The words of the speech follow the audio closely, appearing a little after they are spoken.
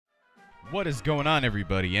What is going on,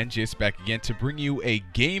 everybody? NJ's back again to bring you a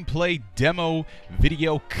gameplay demo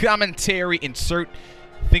video commentary insert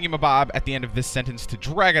thingamabob at the end of this sentence to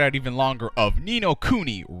drag it out even longer of Ni no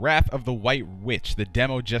Kuni, Wrath of the White Witch. The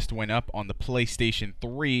demo just went up on the PlayStation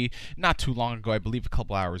 3 not too long ago, I believe a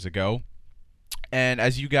couple hours ago. And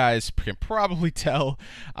as you guys can probably tell,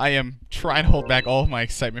 I am trying to hold back all of my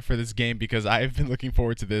excitement for this game because I have been looking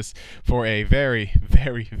forward to this for a very,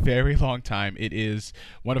 very, very long time. It is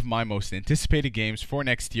one of my most anticipated games for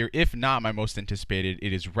next year, if not my most anticipated.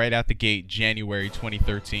 It is right out the gate, January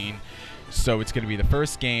 2013. So it's going to be the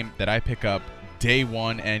first game that I pick up day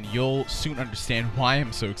one, and you'll soon understand why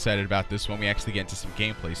I'm so excited about this when we actually get into some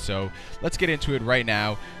gameplay. So let's get into it right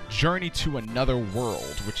now. Journey to Another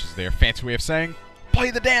World, which is their fancy way of saying, play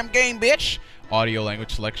the damn game, bitch! Audio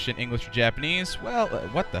language selection, English or Japanese. Well,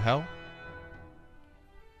 what the hell?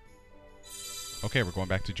 Okay, we're going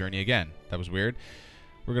back to Journey again. That was weird.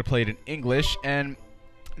 We're going to play it in English, and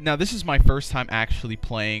now this is my first time actually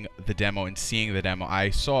playing the demo and seeing the demo. I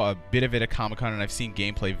saw a bit of it at Comic-Con and I've seen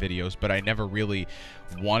gameplay videos, but I never really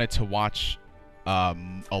wanted to watch a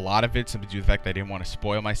lot of it simply due to the fact that I didn't want to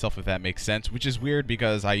spoil myself, if that makes sense, which is weird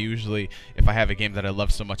because I usually, if I have a game that I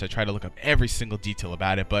love so much, I try to look up every single detail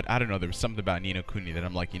about it. But I don't know, there was something about Ni no Kuni that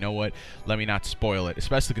I'm like, you know what, let me not spoil it,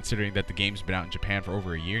 especially considering that the game's been out in Japan for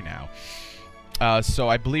over a year now. So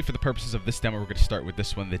I believe for the purposes of this demo, we're going to start with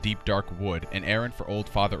this one, The Deep Dark Wood, an errand for Old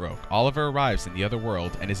Father Oak. Oliver arrives in the other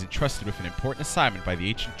world and is entrusted with an important assignment by the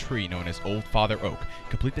ancient tree known as Old Father Oak.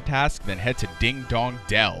 Complete the task, then head to Ding Dong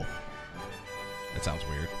Dell. That sounds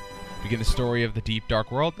weird. Begin the story of The Deep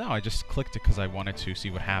Dark World? No, I just clicked it because I wanted to see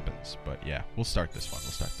what happens. But yeah, we'll start this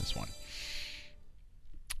one.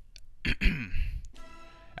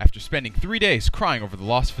 After spending 3 days crying over the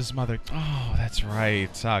loss of his mother. Oh, that's right.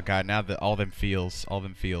 Oh, God, now that all them feels.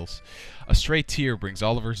 A stray tear brings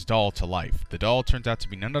Oliver's doll to life. The doll turns out to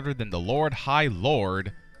be none other than the Lord High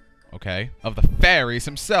Lord, okay, of the fairies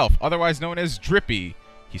himself, otherwise known as Drippy.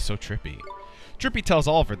 He's so trippy. Drippy tells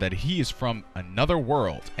Oliver that he is from another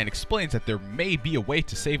world and explains that there may be a way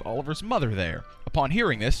to save Oliver's mother there. Upon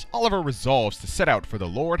hearing this, Oliver resolves to set out for the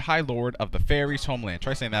Lord High Lord of the fairies' homeland.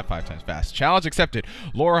 Try saying that 5 times fast. Challenge accepted.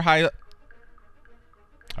 Lord High... I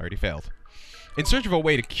already failed. In search of a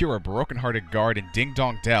way to cure a broken-hearted guard in Ding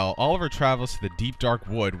Dong Dell, Oliver travels to the Deep Dark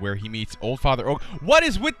Wood where he meets Old Father Oak. What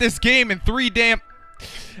is with this game in 3 damn...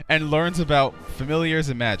 and learns about familiars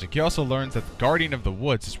and magic. He also learns that the Guardian of the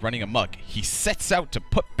Woods is running amok. He sets out to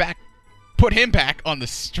put him back on the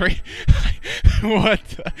straight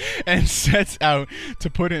and sets out to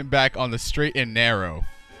put him back on the straight and narrow.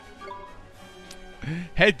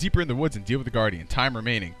 Head deeper in the woods and deal with the Guardian. Time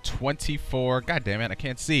remaining 24. God damn it, I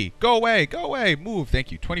can't see. Go away, move.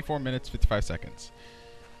 Thank you. 24 minutes 55 seconds.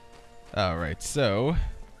 All right, so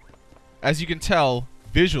as you can tell,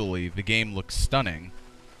 visually, the game looks stunning.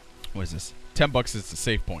 What is this? $10 is the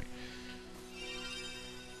save point.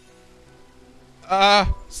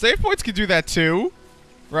 Save points can do that too,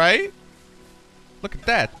 right? Look at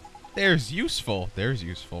that. There's useful.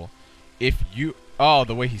 If you... Oh,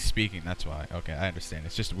 the way he's speaking, that's why. Okay, I understand.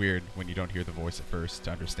 It's just weird when you don't hear the voice at first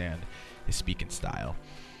to understand his speaking style.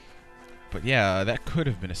 But yeah, that could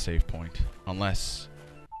have been a save point. Unless...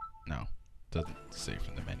 No. Doesn't save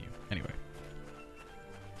from the menu. Anyway.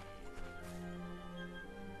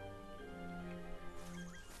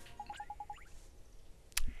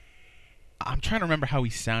 I'm trying to remember how he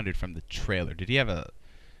sounded from the trailer. Did he have a...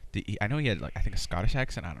 I know he had, like, I think a Scottish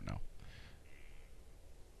accent. I don't know.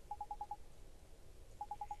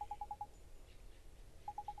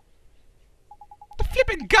 The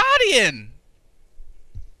flippin' Guardian!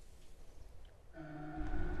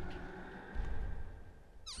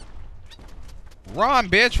 Run,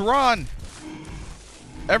 bitch, run!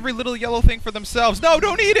 Every little yellow thing for themselves. No,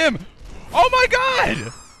 don't eat him! Oh my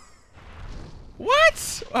God!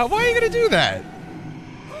 What? Why are you gonna do that?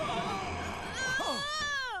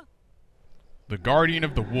 The Guardian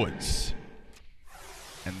of the Woods.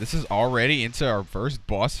 And this is already into our first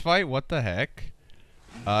boss fight? What the heck?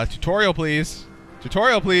 Tutorial, please.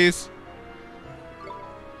 Tutorial, please.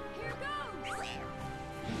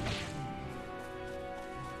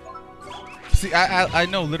 See, I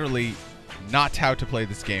know literally not how to play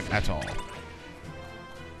this game at all.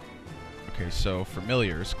 Okay, so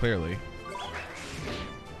familiars, clearly.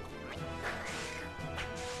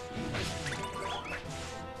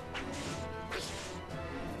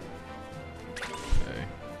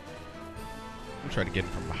 Try to get him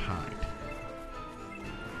from behind.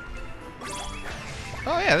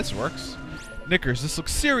 Oh yeah, this works. Knickers, this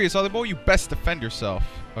looks serious. Although you best defend yourself.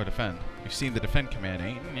 Oh, defend. You've seen the defend command,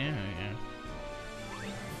 ain't you? Yeah.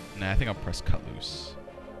 Nah, I think I'll press cut loose.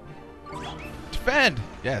 Defend!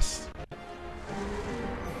 Yes.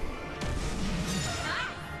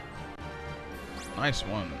 Nice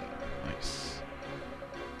one. Nice.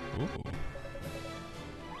 Ooh.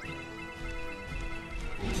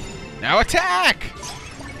 Now attack!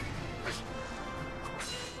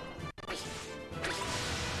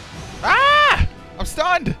 Ah! I'm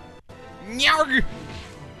stunned! Nyarg!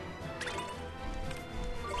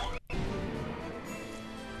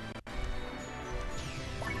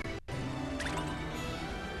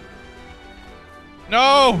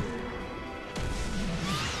 No!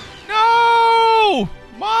 No!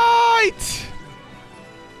 Might!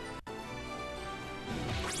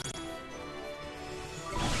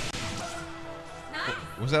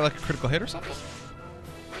 Was that like a critical hit or something?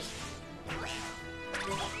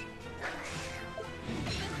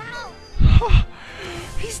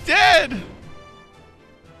 He's dead!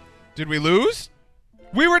 Did we lose?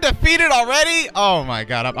 We were defeated already? Oh my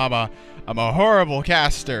god, I'm a horrible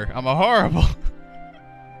caster. I'm a horrible.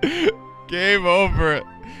 Game over.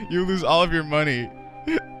 You lose all of your money.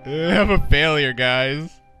 I'm a failure, guys.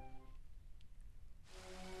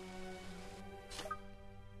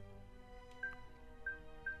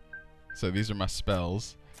 So these are my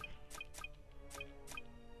spells.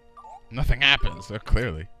 Nothing happens,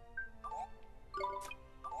 clearly.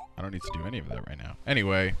 I don't need to do any of that right now.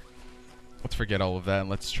 Anyway, let's forget all of that and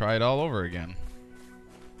let's try it all over again.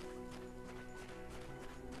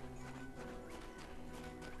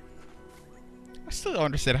 I still don't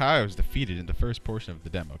understand how I was defeated in the first portion of the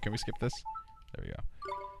demo. Can we skip this? There we go.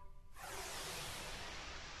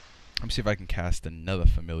 Let me see if I can cast another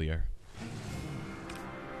familiar.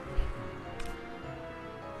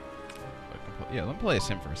 Yeah, let me play as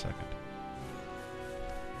him for a second.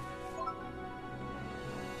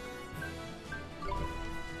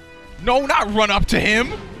 No, not run up to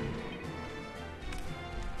him!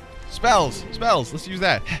 Spells! Spells! Let's use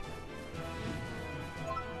that.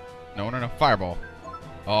 No, no, no. Fireball.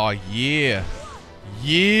 Oh, yeah.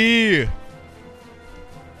 Yeah!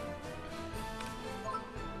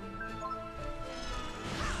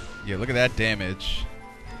 Yeah, look at that damage.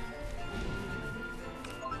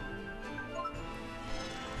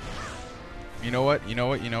 You know what? You know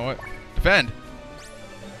what? You know what? Defend!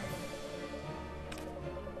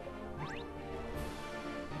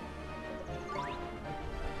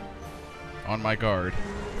 On my guard.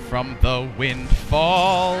 From the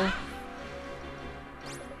windfall.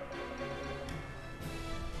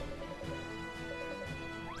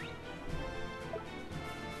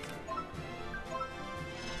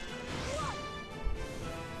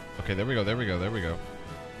 Okay, there we go, there we go, there we go.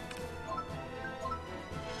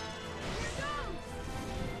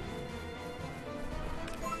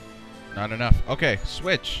 Not enough. Okay,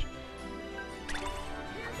 switch.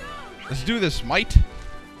 Let's do this, might.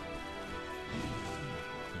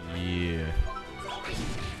 Yeah.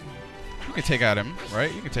 You can take out him,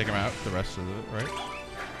 right? You can take him out, the rest of it, right?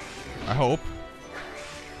 I hope.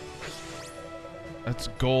 That's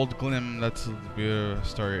gold glim, that's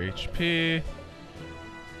star HP.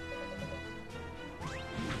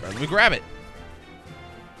 Right, let me grab it.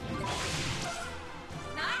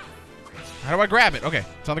 How do I grab it? Okay,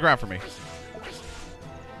 it's on the ground for me.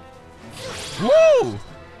 Woo!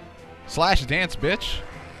 Slash dance, bitch.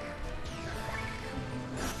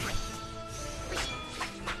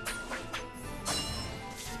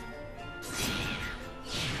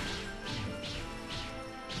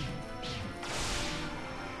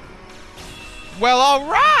 Well, all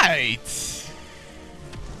right.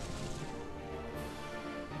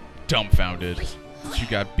 Dumbfounded that you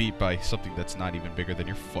got beat by something that's not even bigger than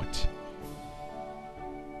your foot.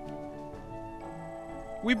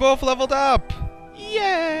 We both leveled up!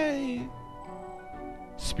 Yay!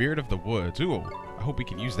 Spirit of the Woods. Ooh, I hope we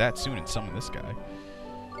can use that soon and summon this guy.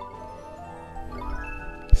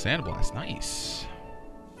 Sandblast, nice.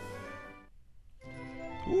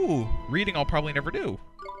 Ooh, reading I'll probably never do.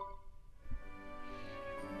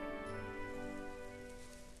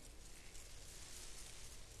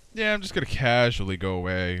 Yeah, I'm just gonna casually go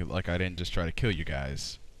away like I didn't just try to kill you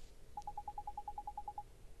guys.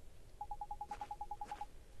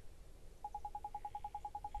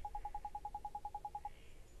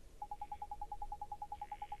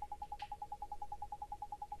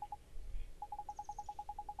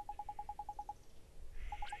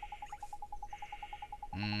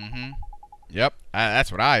 Mm-hmm. Yep,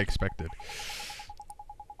 that's what I expected.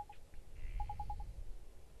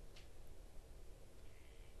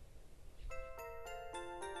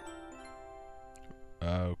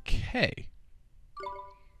 Okay.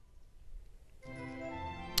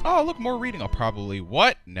 Oh, look, more reading. I'll probably...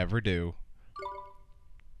 What? Never do.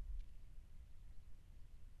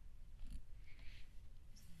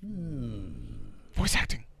 Voice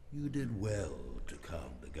acting. You did well to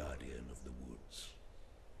calm the guardian of the woods.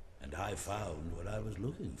 And I found what I was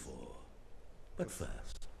looking for. But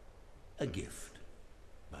first, a gift.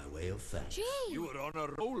 By way of thanks. Gee. You were on a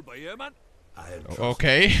roll by you, man. I had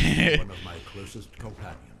okay. one of my closest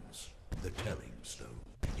companions, the Telling Stone.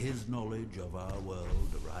 His knowledge of our world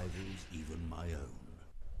rivals even my own.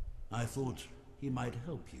 I thought he might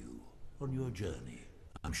help you on your journey.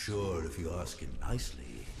 I'm sure if you ask him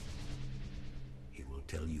nicely, he will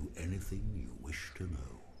tell you anything you wish to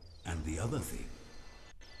know. And the other thing,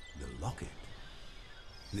 the locket.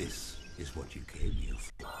 This is what you came here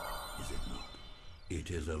for, is it not?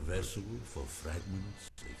 It is a vessel for fragments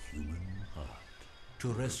of the human heart. To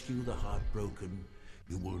rescue the heartbroken,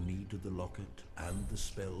 you will need the locket and the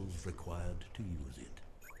spells required to use it.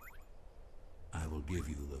 I will give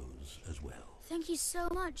you those as well. Thank you so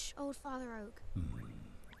much, Old Father Oak.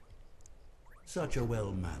 Such a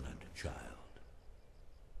well-mannered child.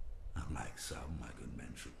 Unlike some I could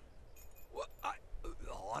mention. What?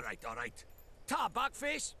 All right. Ta,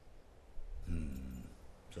 backface.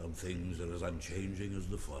 Some things are as unchanging as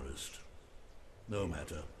the forest. No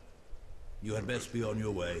matter. You had best be on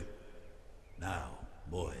your way. Now,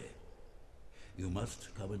 boy, you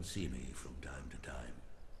must come and see me from time to time,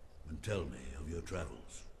 and tell me of your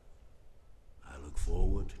travels. I look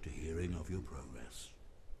forward to hearing of your progress.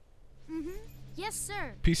 Yes,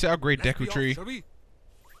 sir. Peace out, great Let's be Deku off, Tree. shall we?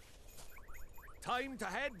 Time to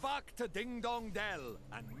head back to Ding Dong Dell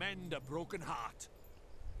and mend a broken heart.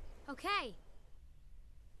 Okay.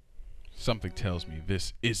 Something tells me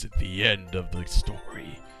this isn't the end of the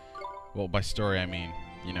story. Well, by story, I mean,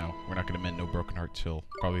 you know, we're not going to mend no broken heart till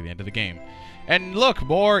probably the end of the game. And look,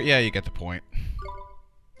 more... Yeah, you get the point.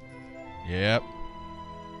 Yep.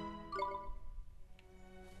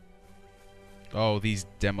 Oh, these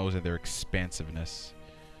demos and their expansiveness.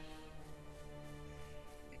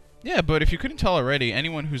 Yeah, but if you couldn't tell already,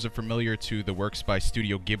 anyone who's familiar to the works by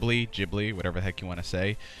Studio Ghibli, whatever the heck you want to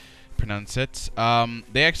say, pronounce it,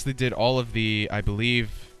 they actually did all of the, I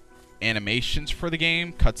believe, animations for the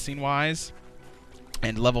game, cutscene-wise.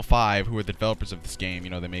 And Level 5, who are the developers of this game, you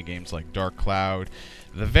know, they made games like Dark Cloud,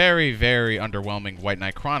 the very, very underwhelming White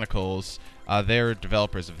Knight Chronicles, they're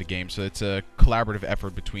developers of the game, so it's a collaborative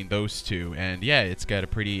effort between those two. And yeah, it's got a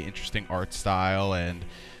pretty interesting art style, and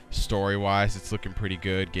story-wise, it's looking pretty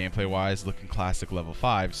good. Gameplay-wise, looking classic Level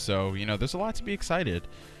 5. So, you know, there's a lot to be excited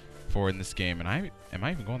for in this game. And am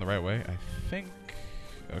I even going the right way? I think...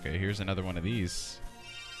 Okay, here's another one of these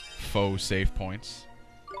faux save points.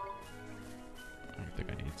 I don't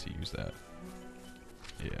think I need to use that.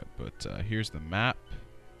 Yeah, but here's the map.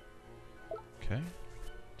 Okay.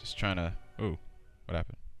 Just trying to... Ooh, what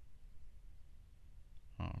happened?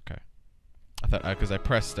 Oh, okay. I thought... Because I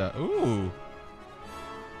pressed... Ooh!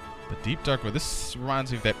 The Deep Dark Wood. This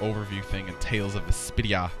reminds me of that overview thing in Tales of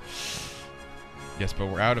Vespidia. Yes, but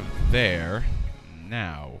we're out of there.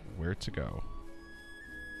 Now, where to go?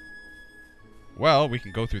 Well, we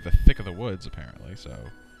can go through the thick of the woods, apparently, so...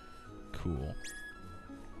 Cool.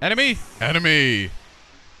 Enemy! Enemy!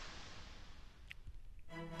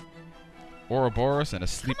 Ouroboros and a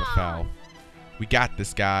sleeper fowl. We got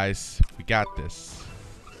this, guys. We got this.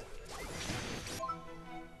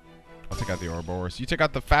 I'll take out the Ouroboros. You take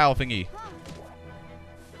out the fowl thingy.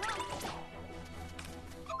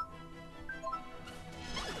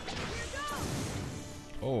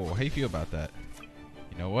 Oh, how you feel about that?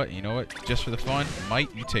 You know what? You know what? Just for the fun,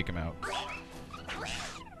 might you take him out?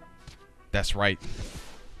 That's right.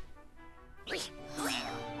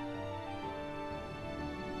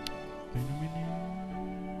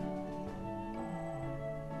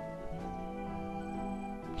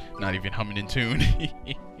 Not even humming in tune.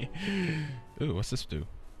 Ooh, what's this do?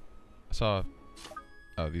 I saw...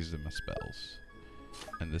 Oh, these are my spells.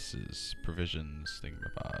 And this is provisions,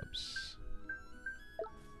 thingamabobs.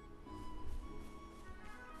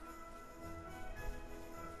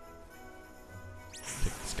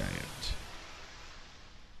 Take this guy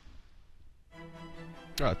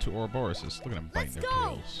out. Ah, 2 Ouroboruses. Look at them biting their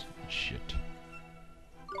tails. Shit.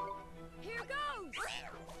 Here goes.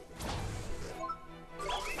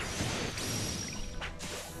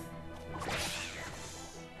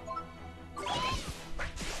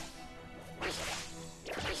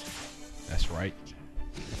 That's right.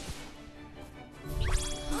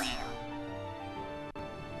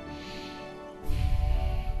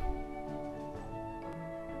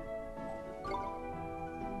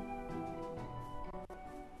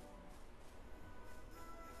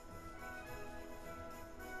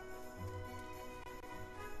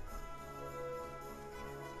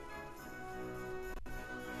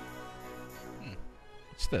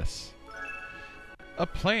 this? A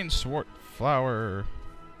plain swart flower.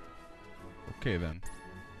 Okay then.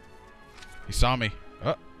 He saw me.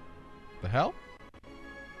 The hell?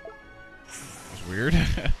 That was weird.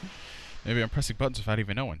 Maybe I'm pressing buttons without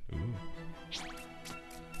even knowing. Ooh.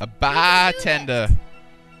 A bartender.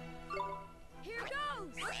 Here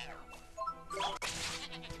goes.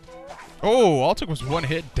 Oh, all it took was one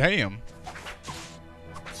hit. Damn.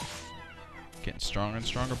 Getting stronger and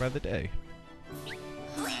stronger by the day.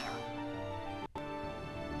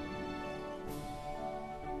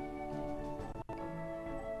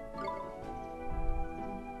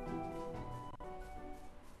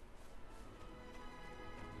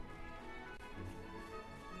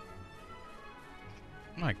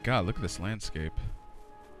 My God, look at this landscape.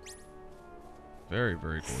 Very,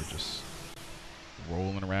 very gorgeous.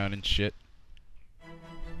 Rolling around and shit.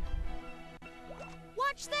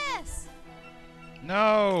 Watch this.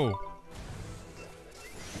 No!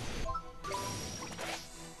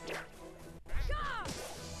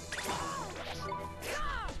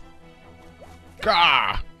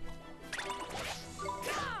 Gah!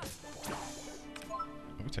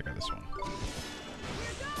 Let me check out this one.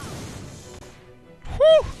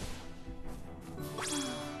 Whew!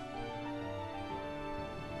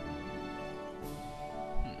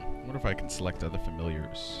 What if I can select other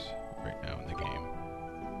familiars right now in the game?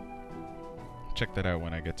 Check that out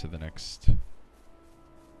when I get to the next,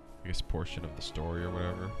 I guess, portion of the story or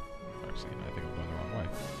whatever. Actually, I think I'm going the wrong way.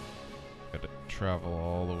 Gotta travel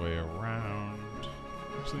all the way around.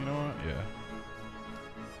 Actually, you know what? Yeah.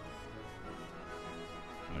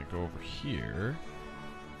 And I go over here.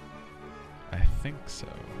 I think so.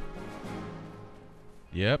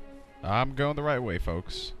 Yep. I'm going the right way,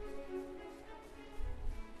 folks.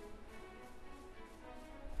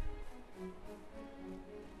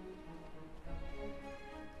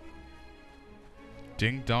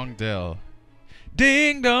 Ding dong dell.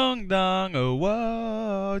 Ding dong dong, oh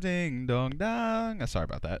whoa, ding dong dong. Sorry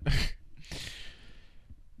about that.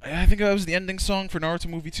 I think that was the ending song for Naruto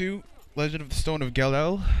Movie 2, Legend of the Stone of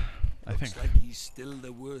Galel. I think. Looks like he's still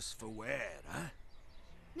the worse for wear, huh?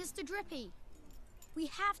 Mr. Drippy, we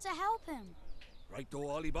have to help him. Right, though,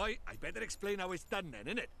 Ollie boy, I better explain how it's done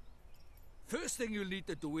then, innit? First thing you'll need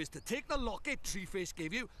to do is to take the locket Treeface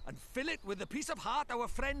gave you and fill it with the piece of heart our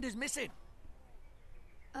friend is missing.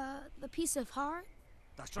 The piece of heart?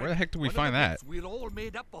 That's right. Where the heck do we One of find the that? bits we're all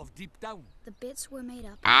made up of deep down. The bits were made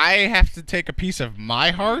up. I have to take a piece of my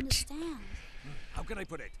I heart? understand. How can I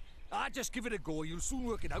put it? Just give it a go. You'll soon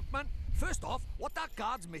work it out, man. First off, what that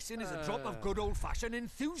guard's missing is a drop of good old-fashioned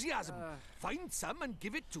enthusiasm. Find some and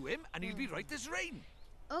give it to him, and he'll be right as rain.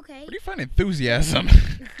 Okay. Where do you find enthusiasm?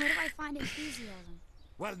 Where do I find enthusiasm?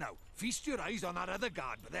 Well, now, feast your eyes on that other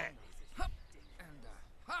guard, but there.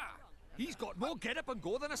 He's got more get up and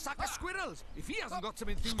go than a sack of squirrels. If he hasn't got some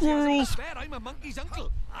enthusiasm to Squirrels. spare, I'm a monkey's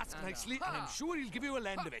uncle. Ask nicely, and I'm sure he'll give you a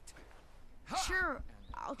lend of it. Sure,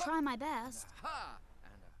 I'll try my best.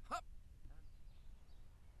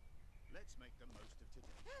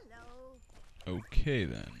 Okay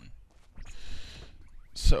then.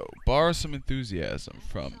 So, borrow some enthusiasm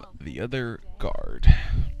from the other guard.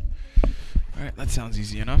 Alright, that sounds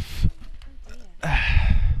easy enough.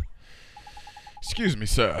 Excuse me,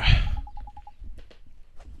 sir.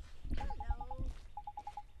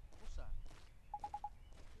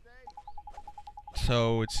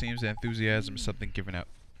 So, it seems that enthusiasm is something given out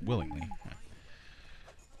willingly.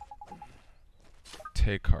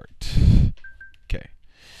 Take heart. Okay.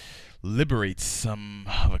 Liberate some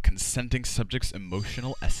of a consenting subject's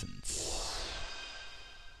emotional essence.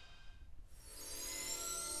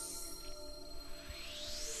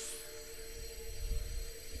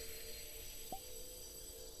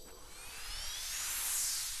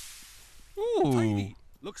 Ooh. Tidy.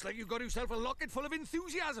 Looks like you got yourself a locket full of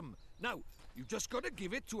enthusiasm. Now, you just got to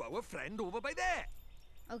give it to our friend over by there.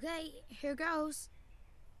 Okay, here goes.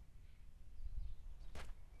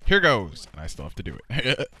 Here goes. And I still have to do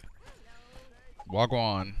it.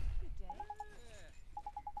 Wagwan.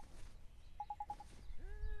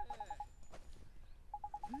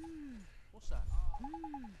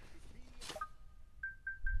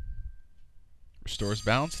 Restores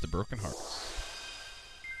balance to broken hearts.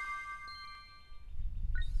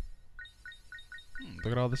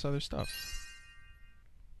 Look at all this other stuff.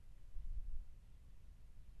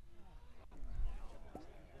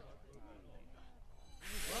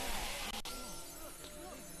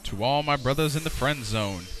 To all my brothers in the friend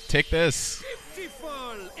zone, take this. Beautiful!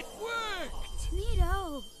 It worked!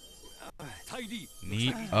 Neato. Tidy.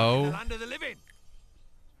 Neat. The Oh. land of the living.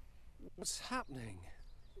 What's happening?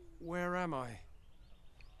 Where am I?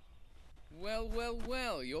 Well, well,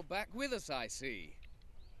 well, you're back with us, I see.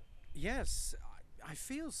 Yes, I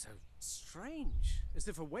feel so strange, as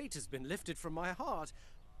if a weight has been lifted from my heart.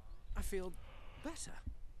 I feel better.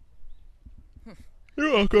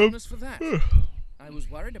 You're welcome. Goodness for that. I was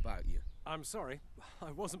worried about you. I'm sorry,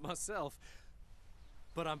 I wasn't myself.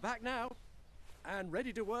 But I'm back now, and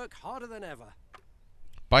ready to work harder than ever.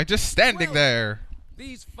 By just standing Well, there.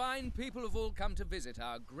 These fine people have all come to visit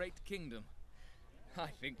our great kingdom. I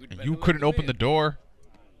think we'd better You let couldn't them open the in. door.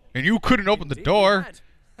 And you couldn't open the Indeed door. we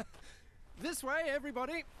had. This way,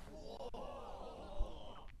 everybody.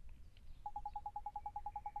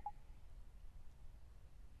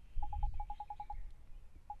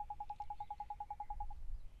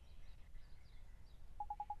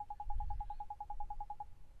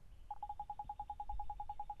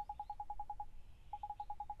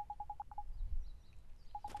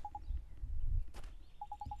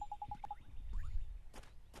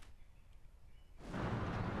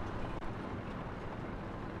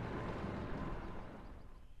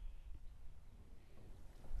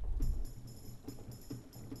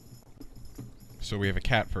 So we have a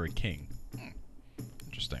cat for a king.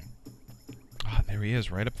 Interesting. Ah, there he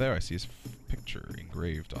is, right up there. I see his picture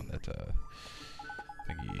engraved on that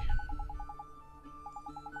thingy.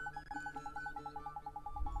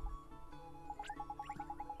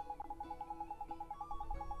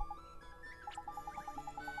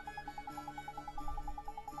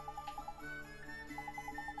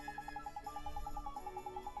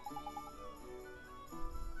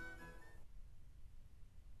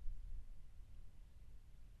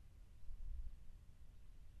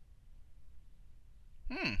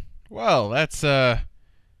 Well, that's I'm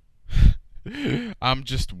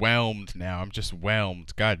just whelmed now. I'm just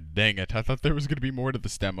whelmed. God dang it. I thought there was going to be more to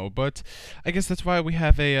this demo, but I guess that's why we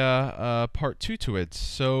have a part 2 to it.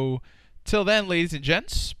 So, till then, ladies and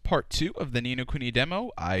gents, part 2 of the Ni no Kuni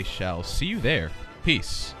demo. I shall see you there.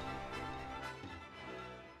 Peace.